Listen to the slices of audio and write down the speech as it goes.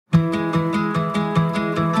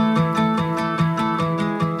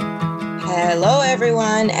Hello,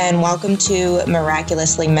 everyone, and welcome to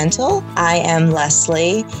Miraculously Mental. I am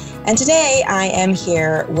Leslie, and today I am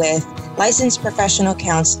here with licensed professional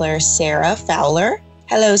counselor Sarah Fowler.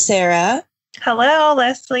 Hello, Sarah. Hello,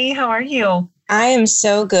 Leslie. How are you? I am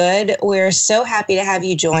so good. We're so happy to have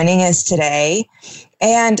you joining us today.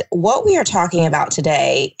 And what we are talking about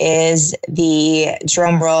today is the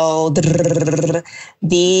drum roll, the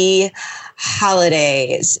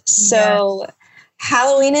holidays. So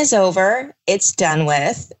Halloween is over. It's done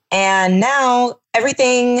with. And now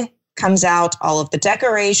everything comes out, all of the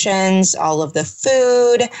decorations, all of the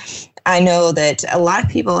food. I know that a lot of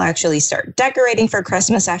people actually start decorating for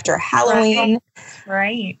Christmas after Halloween.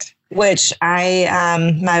 Right. Which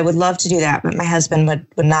I would love to do that, but my husband would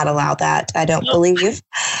not allow that, I don't believe.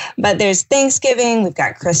 But there's Thanksgiving, we've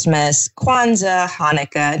got Christmas, Kwanzaa,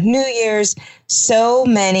 Hanukkah, New Year's. So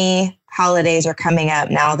many holidays are coming up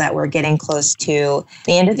now that we're getting close to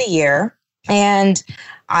the end of the year. And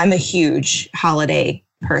I'm a huge holiday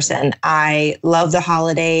person. I love the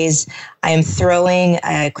holidays. I am throwing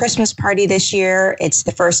a Christmas party this year. It's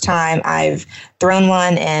the first time I've thrown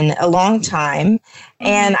one in a long time.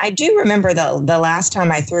 And I do remember the last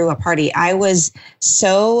time I threw a party, I was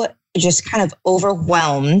so just kind of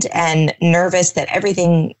overwhelmed and nervous that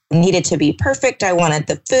everything needed to be perfect. I wanted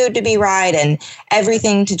the food to be right and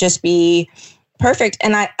everything to just be perfect.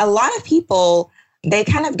 And a lot of people, they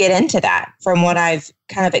kind of get into that from what I've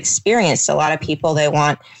kind of experienced. A lot of people, they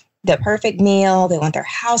want the perfect meal. They want their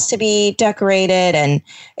house to be decorated and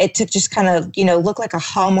it to just kind of, look like a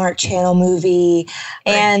Hallmark Channel movie.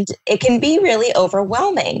 Right. And it can be really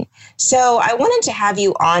overwhelming. So I wanted to have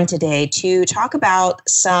you on today to talk about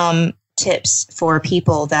some tips for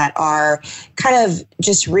people that are kind of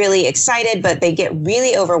just really excited, but they get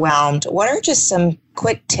really overwhelmed. What are just some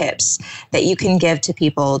quick tips that you can give to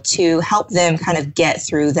people to help them kind of get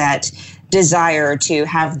through that desire to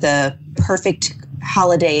have the perfect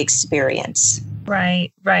holiday experience?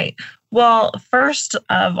 Right. Well, first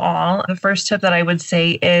of all, the first tip that I would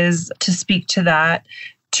say is to speak to that,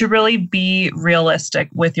 to really be realistic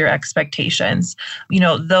with your expectations.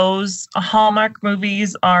 Those Hallmark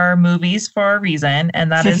movies are movies for a reason,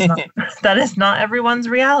 and that is not everyone's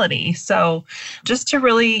reality. So just to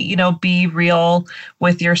really, be real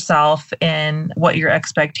with yourself and what your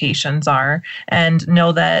expectations are, and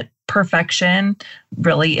know that perfection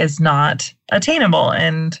really is not attainable,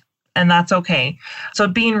 and that's okay. So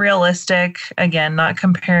being realistic, again, not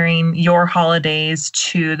comparing your holidays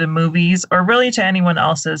to the movies or really to anyone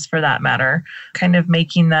else's for that matter, kind of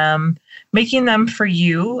making them for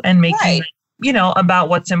you and making, about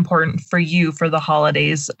what's important for you for the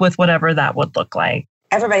holidays with whatever that would look like.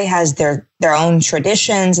 Everybody has their own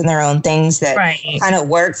traditions and their own things that kind of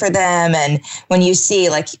work for them. And when you see,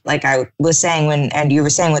 like I was saying, and you were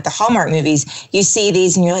saying with the Hallmark movies, you see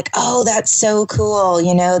these and you're like, oh, that's so cool.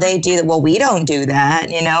 They do that. Well, we don't do that,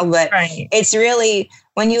 but It's really,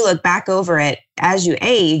 when you look back over it as you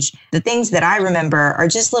age, the things that I remember are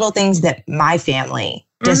just little things that my family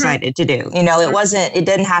decided to do. It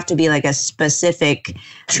didn't have to be like a specific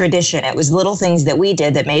tradition. It was little things that we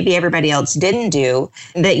did that maybe everybody else didn't do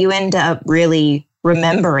that you end up really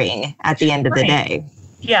remembering at the end of the day.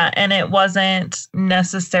 Yeah, and it wasn't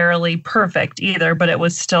necessarily perfect either, but it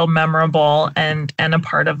was still memorable and a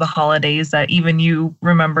part of the holidays that even you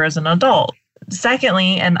remember as an adult.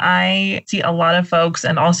 Secondly, and I see a lot of folks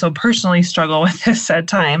and also personally struggle with this at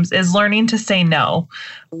times, is learning to say no.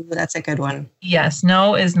 Ooh, that's a good one. Yes,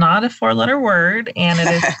 no is not a 4-letter word, and it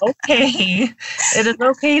is okay. It is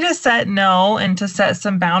okay to set no and to set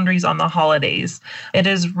some boundaries on the holidays. It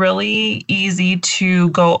is really easy to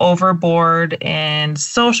go overboard in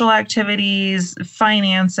social activities,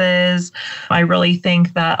 finances. I really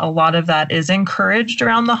think that a lot of that is encouraged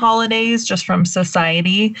around the holidays just from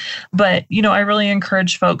society. But, I really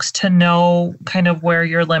encourage folks to know kind of where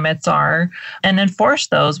your limits are and enforce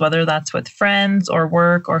those, whether that's with friends or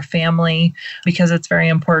work or family, because it's very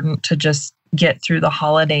important to just get through the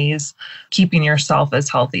holidays, keeping yourself as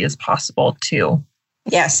healthy as possible too.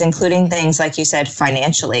 Yes, including things like you said,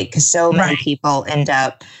 financially, because so many people end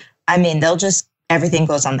up, they'll just, everything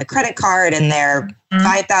goes on the credit card and they're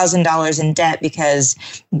 $5,000 in debt because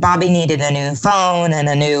Bobby needed a new phone and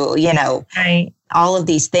a new, all of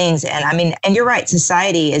these things. And and you're right,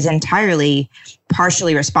 society is entirely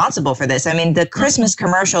partially responsible for this. The Christmas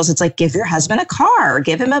commercials, it's like, give your husband a car,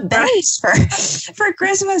 give him a Benz for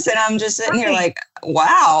Christmas. And I'm just sitting here like,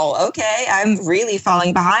 wow, okay, I'm really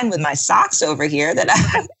falling behind with my socks over here that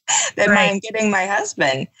I'm getting my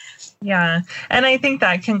husband. Yeah. And I think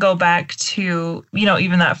that can go back to,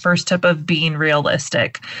 even that first tip of being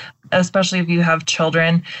realistic, especially if you have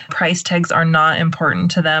children. Price tags are not important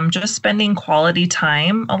to them. Just spending quality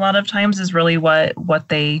time a lot of times is really what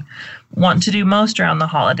they want to do most around the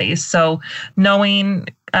holidays. So knowing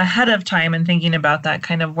ahead of time and thinking about that,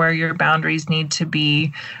 kind of where your boundaries need to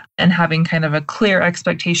be, and having kind of a clear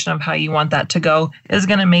expectation of how you want that to go is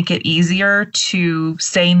going to make it easier to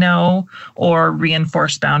say no or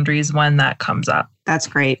reinforce boundaries when that comes up. That's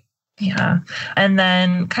great. Yeah. And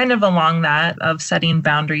then kind of along that of setting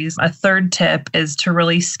boundaries, a third tip is to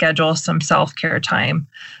really schedule some self-care time.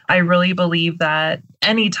 I really believe that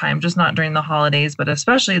anytime, just not during the holidays, but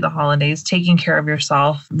especially the holidays, taking care of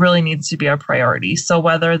yourself really needs to be a priority. So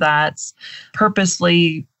whether that's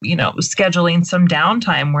purposely, scheduling some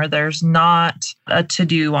downtime where there's not a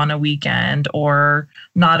to-do on a weekend or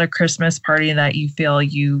not a Christmas party that you feel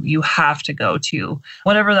you have to go to,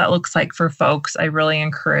 whatever that looks like for folks, I really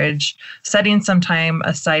encourage setting some time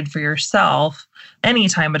aside for yourself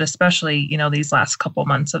anytime, but especially, these last couple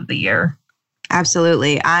months of the year.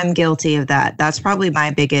 Absolutely. I'm guilty of that. That's probably my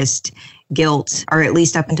biggest guilt, or at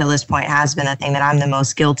least up until this point has been the thing that I'm the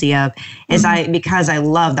most guilty of, is because I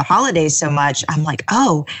love the holidays so much, I'm like,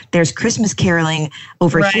 oh, there's Christmas caroling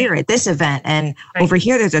over here at this event. And over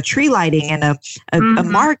here, there's a tree lighting and a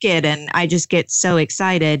market. And I just get so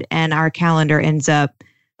excited, and our calendar ends up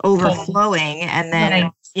overflowing. And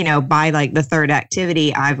then, by like the third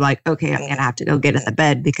activity, I'm like, okay, I'm going to have to go get in the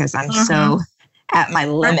bed because I'm so at my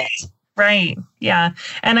limit. Right. Yeah.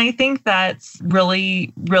 And I think that's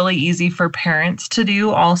really, really easy for parents to do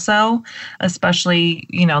also, especially,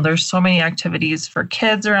 there's so many activities for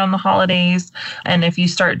kids around the holidays. And if you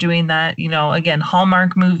start doing that, again,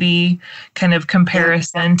 Hallmark movie kind of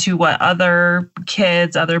comparison to what other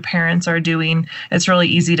kids, other parents are doing, it's really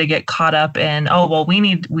easy to get caught up in, oh, well, we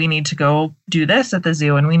need to go do this at the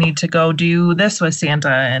zoo, and we need to go do this with Santa,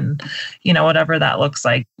 and, whatever that looks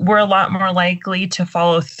like. We're a lot more likely to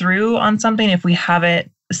follow through on something if we have it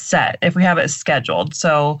set, if we have it scheduled.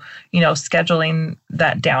 So, scheduling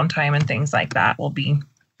that downtime and things like that will be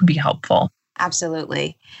helpful.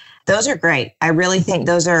 Absolutely. Those are great. I really think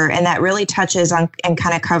those are, and that really touches on and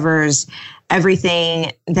kind of covers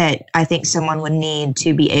everything that I think someone would need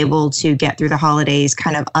to be able to get through the holidays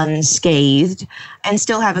kind of unscathed and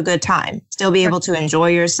still have a good time, still be able to enjoy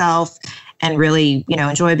yourself and really,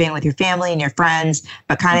 enjoy being with your family and your friends,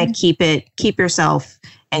 but kind of keep yourself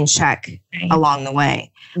in check along the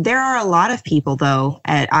way. There are a lot of people, though,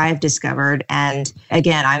 I've discovered, and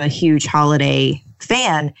again, I'm a huge holiday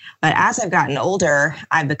fan, but as I've gotten older,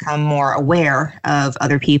 I've become more aware of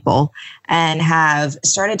other people and have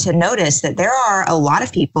started to notice that there are a lot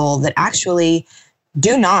of people that actually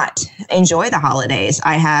do not enjoy the holidays.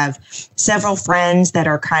 I have several friends that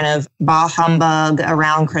are kind of bah-humbug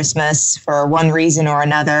around Christmas for one reason or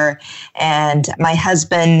another. And my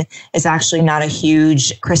husband is actually not a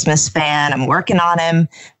huge Christmas fan. I'm working on him,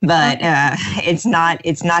 but it's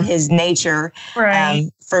not his nature. Right.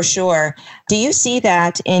 For sure. Do you see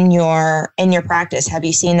that in your practice? Have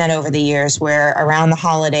you seen that over the years where around the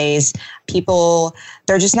holidays, people,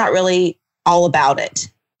 they're just not really all about it?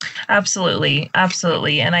 Absolutely.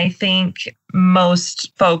 Absolutely. And I think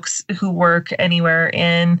most folks who work anywhere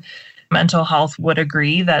in mental health would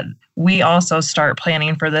agree that we also start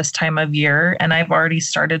planning for this time of year. And I've already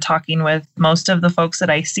started talking with most of the folks that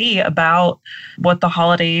I see about what the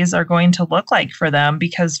holidays are going to look like for them,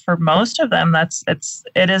 because for most of them,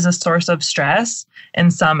 it is a source of stress in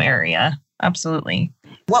some area. Absolutely.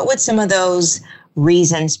 What would some of those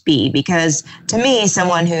reasons be? Because to me,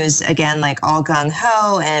 someone who's, again, like all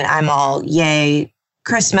gung-ho and I'm all yay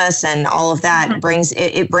Christmas and all of that brings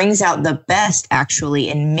out the best actually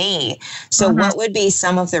in me. So what would be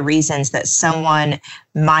some of the reasons that someone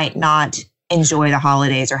might not enjoy the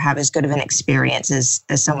holidays or have as good of an experience as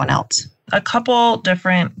someone else? A couple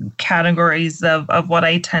different categories of what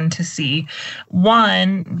I tend to see.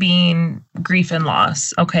 One being grief and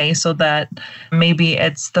loss. Okay, so that maybe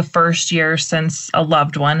it's the first year since a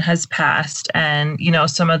loved one has passed, and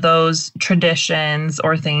some of those traditions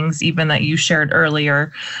or things even that you shared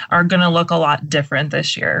earlier are going to look a lot different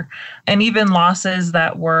this year. And even losses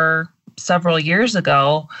that were several years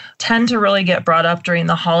ago tend to really get brought up during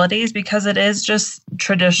the holidays because it is just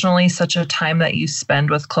traditionally such a time that you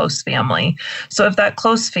spend with close family. So if that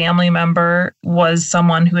close family member was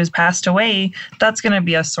someone who has passed away, that's going to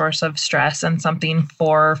be a source of stress and something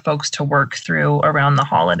for folks to work through around the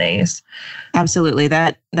holidays. Absolutely.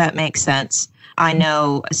 That makes sense. I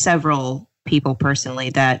know several people personally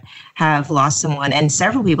that have lost someone, and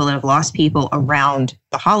several people that have lost people around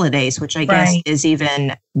the holidays, which I guess is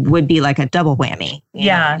would be like a double whammy. You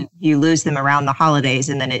know, you lose them around the holidays,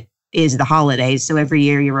 and then it is the holidays. So every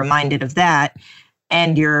year you're reminded of that,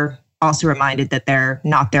 and you're also reminded that they're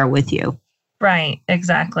not there with you. Right,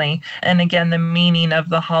 exactly. And again, the meaning of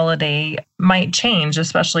the holiday might change,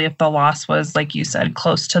 especially if the loss was, like you said,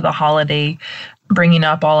 close to the holiday. Bringing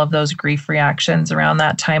up all of those grief reactions around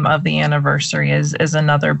that time of the anniversary is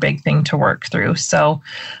another big thing to work through. So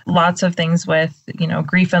lots of things with,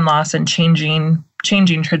 grief and loss and changing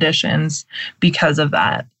traditions because of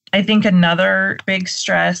that. I think another big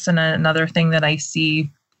stress and another thing that I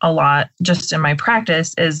see a lot just in my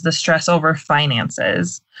practice is the stress over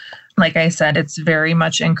finances. Like I said, it's very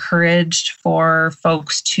much encouraged for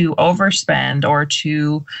folks to overspend or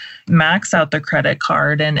to max out the credit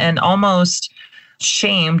card and almost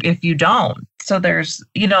shamed if you don't. So there's,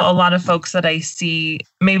 a lot of folks that I see,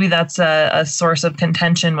 maybe that's a source of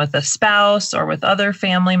contention with a spouse or with other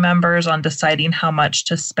family members on deciding how much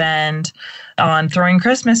to spend on throwing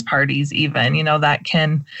Christmas parties even,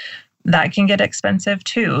 that can get expensive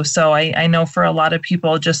too. So I know for a lot of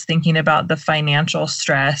people, just thinking about the financial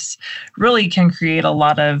stress really can create a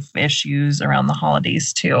lot of issues around the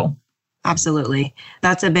holidays too. Absolutely.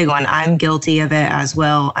 That's a big one. I'm guilty of it as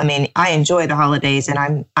well. I mean, I enjoy the holidays,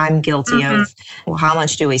 and I'm guilty of, well, how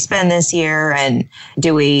much do we spend this year? And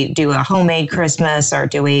do we do a homemade Christmas, or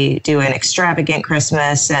do we do an extravagant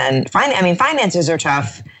Christmas? And finances are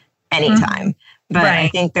tough anytime. But I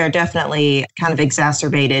think they're definitely kind of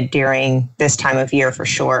exacerbated during this time of year for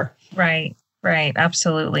sure. Right.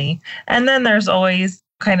 Absolutely. And then there's always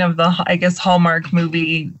kind of the, Hallmark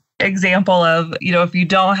movie example of, if you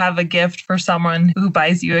don't have a gift for someone who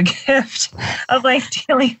buys you a gift, of like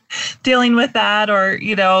dealing with that, or,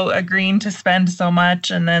 agreeing to spend so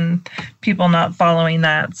much and then people not following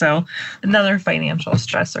that. So another financial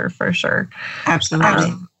stressor for sure.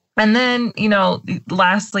 Absolutely. And then,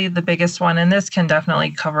 lastly, the biggest one, and this can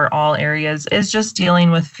definitely cover all areas, is just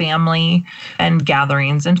dealing with family and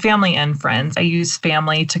gatherings and family and friends. I use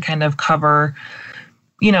family to kind of cover,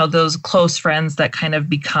 those close friends that kind of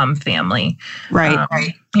become family.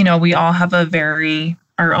 Right. We all have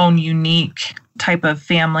our own unique type of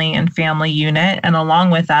family and family unit. And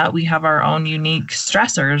along with that, we have our own unique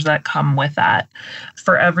stressors that come with that.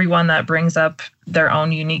 For everyone, that brings up their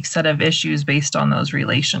own unique set of issues based on those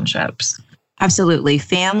relationships. Absolutely.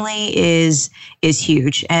 Family is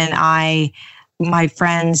huge. And several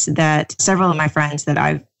of my friends that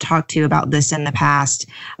I've talked to about this in the past,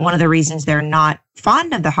 one of the reasons they're not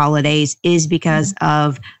fond of the holidays is because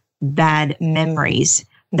of bad memories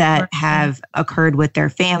that have occurred with their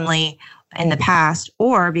family in the past,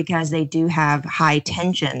 or because they do have high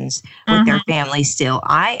tensions with their family still.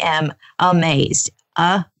 I am amazed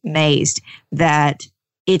that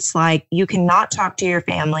it's like you cannot talk to your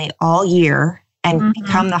family all year, and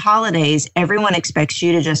come the holidays, everyone expects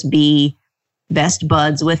you to just be best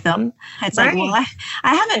buds with them. It's like, well,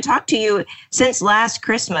 I haven't talked to you since last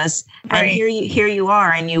Christmas, and here you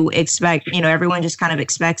are, and you expect, everyone just kind of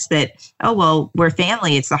expects that, oh, well, we're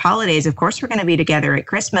family. It's the holidays. Of course, we're going to be together at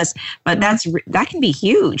Christmas. But that can be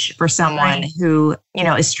huge for someone who,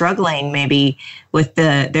 is struggling maybe with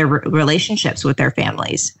their relationships with their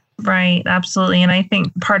families. Right, absolutely. And I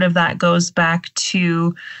think part of that goes back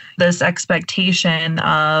to this expectation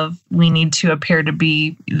of we need to appear to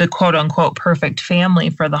be the quote unquote perfect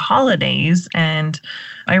family for the holidays. And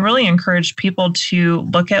I really encourage people to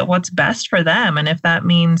look at what's best for them. And if that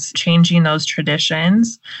means changing those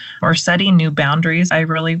traditions or setting new boundaries, I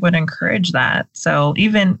really would encourage that. So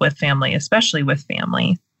even with family, especially with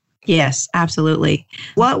family. Yes, absolutely.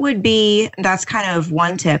 That's kind of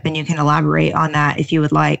one tip, and you can elaborate on that if you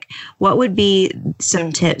would like. What would be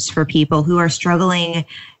some tips for people who are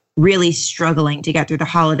really struggling to get through the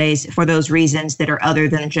holidays for those reasons that are other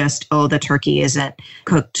than just, oh, the turkey isn't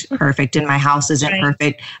cooked perfect and my house isn't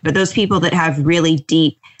perfect, but those people that have really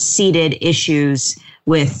deep-seated issues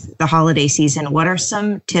with the holiday season? What are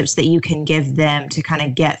some tips that you can give them to kind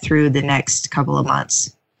of get through the next couple of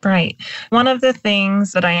months? Right. One of the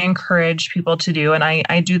things that I encourage people to do, and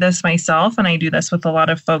I do this myself, and I do this with a lot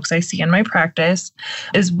of folks I see in my practice,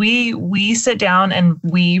 is we sit down and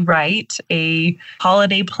we write a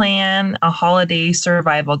holiday plan, a holiday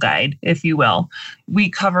survival guide, if you will. We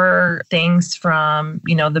cover things from,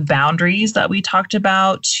 the boundaries that we talked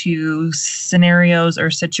about to scenarios or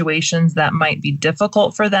situations that might be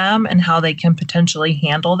difficult for them and how they can potentially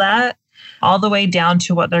handle that. all the way down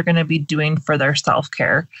to what they're going to be doing for their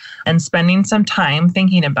self-care and spending some time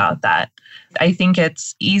thinking about that. I think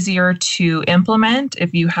it's easier to implement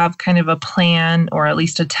if you have kind of a plan, or at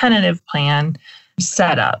least a tentative plan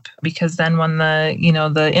set up, because then when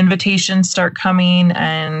the invitations start coming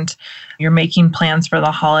and you're making plans for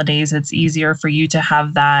the holidays, it's easier for you to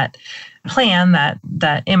have that plan,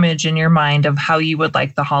 that image in your mind of how you would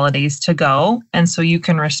like the holidays to go. And so you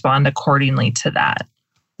can respond accordingly to that.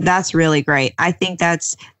 That's really great. I think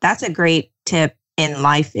that's a great tip in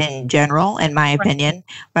life in general, in my opinion.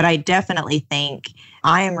 But I definitely think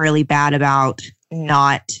I am really bad about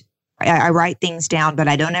I write things down, but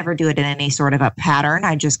I don't ever do it in any sort of a pattern.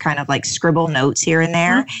 I just kind of like scribble notes here and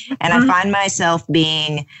there. And I find myself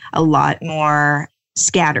being a lot more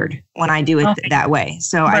scattered when I do it that way.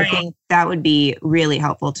 So I think that would be really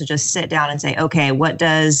helpful to just sit down and say, okay, what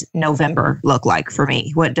does November look like for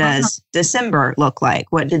me? What does December look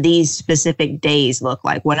like? What do these specific days look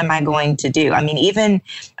like? What am I going to do? I mean, even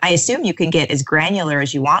I assume you can get as granular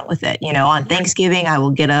as you want with it. On Thanksgiving, I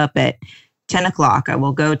will get up at 10 o'clock. I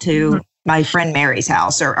will go to my friend Mary's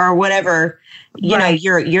house or whatever,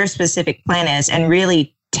 your specific plan is, and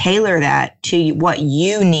really tailor that to what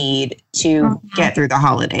you need to get through the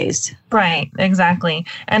holidays. Right, exactly.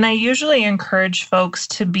 And I usually encourage folks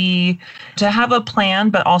to have a plan,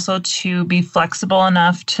 but also to be flexible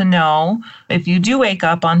enough to know if you do wake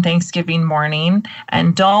up on Thanksgiving morning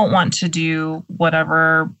and don't want to do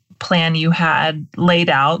whatever plan you had laid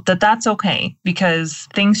out, that's okay, because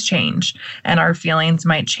things change and our feelings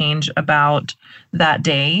might change about that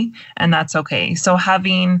day, and that's okay. So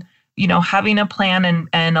having a plan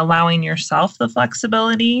and allowing yourself the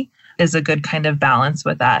flexibility is a good kind of balance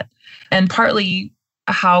with that. And partly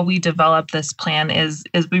how we develop this plan is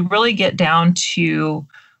we really get down to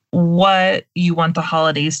what you want the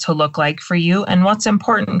holidays to look like for you and what's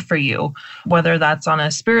important for you, whether that's on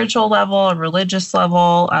a spiritual level, a religious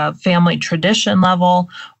level, a family tradition level,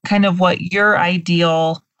 kind of what your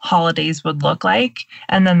ideal holidays would look like.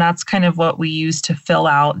 And then that's kind of what we use to fill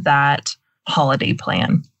out that holiday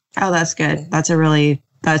plan. Oh, that's good. That's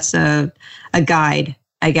a guide,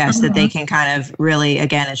 I guess, that they can kind of really,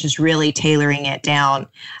 again, it's just really tailoring it down.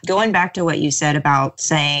 Going back to what you said about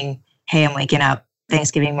saying, hey, I'm waking up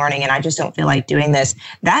Thanksgiving morning and I just don't feel like doing this.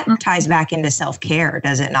 That ties back into self-care,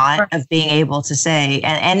 does it not? Of being able to say,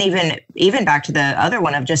 and even back to the other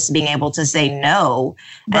one of just being able to say no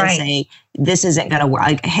and say, this isn't going to work.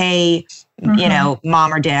 Like, hey,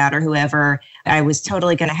 mom or dad or whoever, I was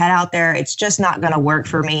totally going to head out there. It's just not going to work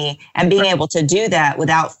for me. And being able to do that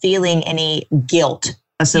without feeling any guilt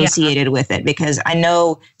associated with it, because I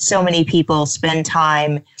know so many people spend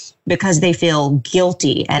time because they feel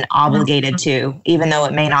guilty and obligated to, even though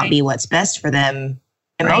it may not be what's best for them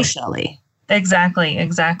emotionally. Exactly.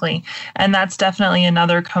 And that's definitely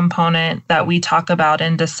another component that we talk about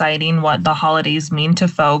in deciding what the holidays mean to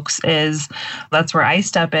folks. That's where I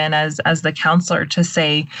step in as the counselor to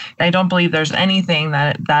say, I don't believe there's anything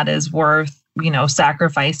that is worth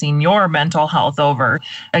sacrificing your mental health over.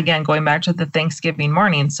 Again, going back to the Thanksgiving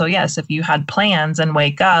morning. So yes, if you had plans and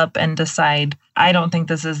wake up and decide, I don't think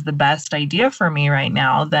this is the best idea for me right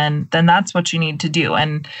now, then that's what you need to do.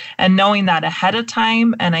 And knowing that ahead of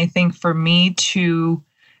time. And I think for me to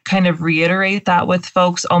kind of reiterate that with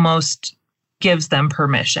folks almost gives them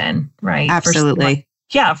permission, right? Absolutely.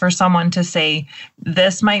 For someone to say,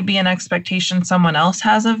 this might be an expectation someone else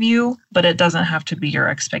has of you, but it doesn't have to be your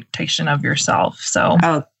expectation of yourself. So,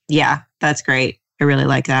 oh, yeah, that's great. I really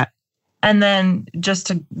like that. And then just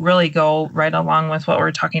to really go right along with what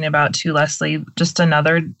we're talking about too, Leslie, just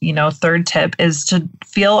another, third tip is to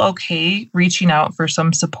feel okay reaching out for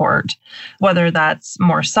some support, whether that's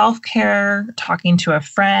more self-care, talking to a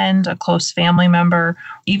friend, a close family member,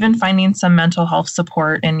 even finding some mental health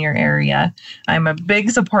support in your area. I'm a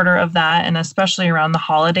big supporter of that. And especially around the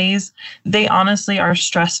holidays, they honestly are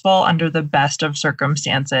stressful under the best of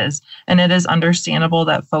circumstances. And it is understandable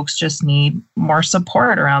that folks just need more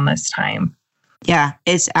support around this time. Yeah,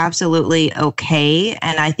 it's absolutely okay.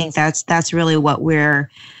 And I think that's really what we're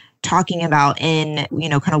talking about in,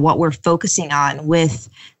 kind of what we're focusing on with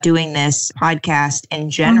doing this podcast in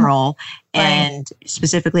general. And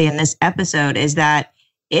specifically in this episode is that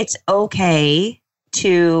it's okay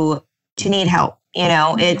to need help.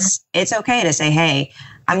 It's okay to say, hey,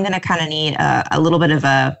 I'm going to kind of need a little bit of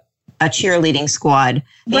a cheerleading squad,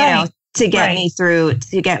 to get me through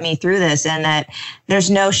this, and that there's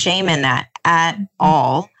no shame in that at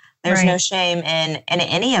all. There's no shame in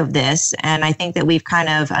any of this. And I think that we've kind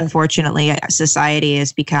of, unfortunately, society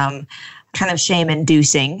has become kind of shame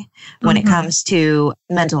inducing when it comes to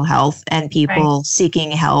mental health and people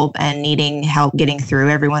seeking help and needing help getting through.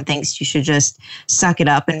 Everyone thinks you should just suck it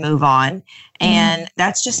up and move on. And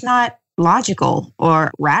that's just not logical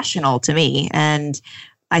or rational to me. And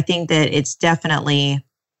I think that it's definitely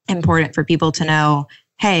important for people to know,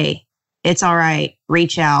 hey, it's all right.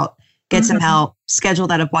 Reach out, get some help, schedule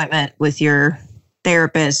that appointment with your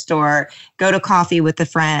therapist or go to coffee with a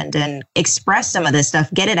friend and express some of this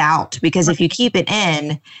stuff. Get it out, because if you keep it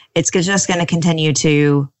in, it's just going to continue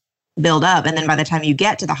to build up. And then by the time you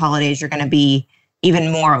get to the holidays, you're going to be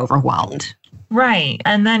even more overwhelmed. Right.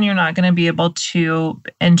 And then you're not going to be able to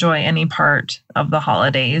enjoy any part of the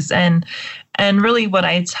holidays. And really what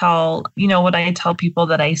I tell people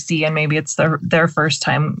that I see, and maybe it's their first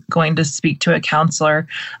time going to speak to a counselor,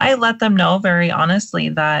 I let them know very honestly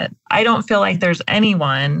that I don't feel like there's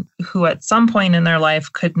anyone who at some point in their life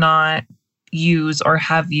could not use or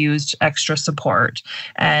have used extra support.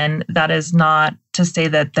 And that is not to say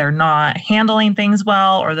that they're not handling things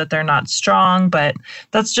well or that they're not strong, but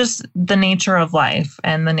that's just the nature of life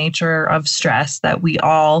and the nature of stress, that we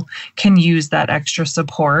all can use that extra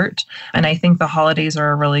support. And I think the holidays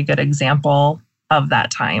are a really good example of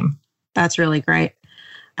that time. That's really great.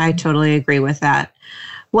 I totally agree with that.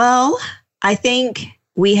 Well, I think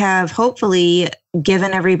we have hopefully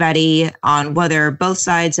given everybody on whether both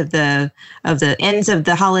sides of the ends of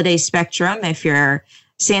the holiday spectrum, if you're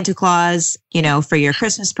Santa Claus, for your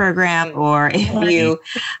Christmas program, or if you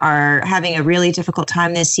are having a really difficult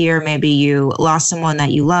time this year, maybe you lost someone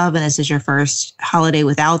that you love and this is your first holiday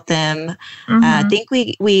without them. I think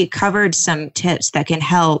we covered some tips that can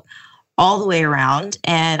help all the way around.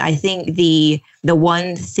 And I think the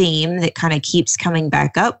one theme that kind of keeps coming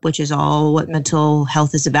back up, which is all what mental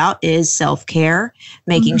health is about, is self-care,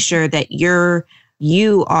 making sure that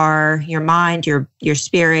you are your mind, your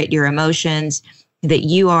spirit, your emotions, that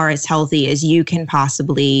you are as healthy as you can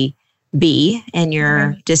possibly be in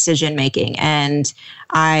your decision making. And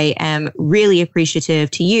I am really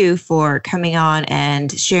appreciative to you for coming on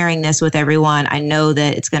and sharing this with everyone. I know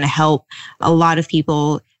that it's going to help a lot of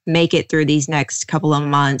people make it through these next couple of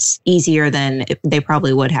months easier than they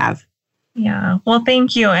probably would have. Yeah. Well,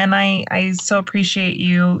 thank you. And I so appreciate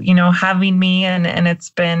you, having me, and it's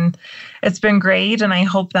been great. And I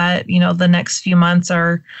hope that, the next few months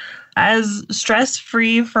are as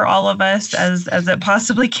stress-free for all of us as it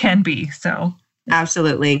possibly can be. So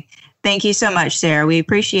absolutely. Thank you so much, Sarah. We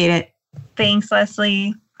appreciate it. Thanks,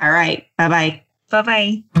 Leslie. All right. Bye-bye.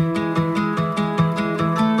 Bye-bye.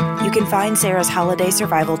 You can find Sarah's holiday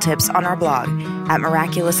survival tips on our blog at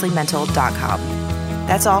miraculouslymental.com.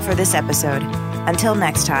 That's all for this episode. Until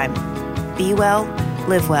next time, be well,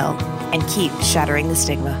 live well, and keep shattering the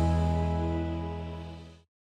stigma.